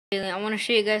I want to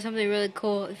show you guys something really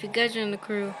cool. If you guys are in the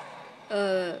crew,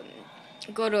 go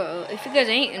to, if you guys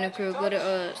ain't in the crew, go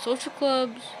to social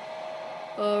clubs,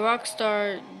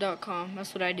 rockstar.com.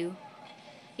 That's what I do.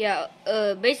 Yeah,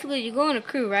 basically you go in a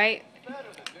crew, right?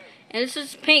 And this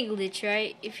is paint glitch,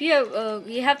 right? If you have,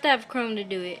 you have to have Chrome to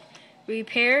do it.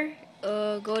 Repair,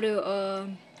 go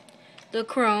to, the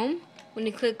Chrome. When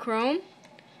you click Chrome,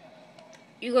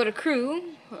 you go to crew.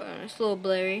 It's a little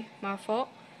blurry, my fault.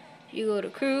 You go to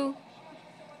crew.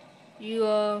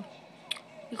 You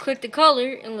click the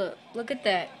color and look at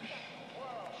that.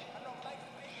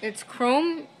 It's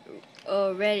chrome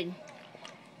red.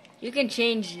 You can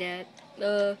change that.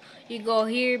 You go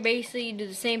here, basically you do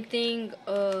the same thing.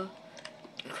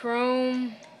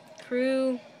 Chrome,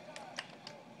 crew.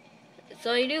 That's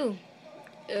all you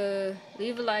do.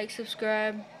 Leave a like,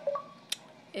 subscribe,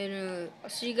 and I'll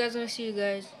see you guys when I see you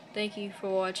guys. Thank you for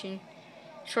watching.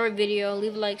 Short video.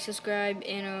 Leave a like, subscribe,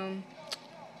 and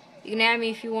you can add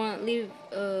me if you want. Leave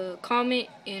a comment,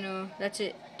 and that's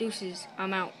it. Deuces.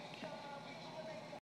 I'm out.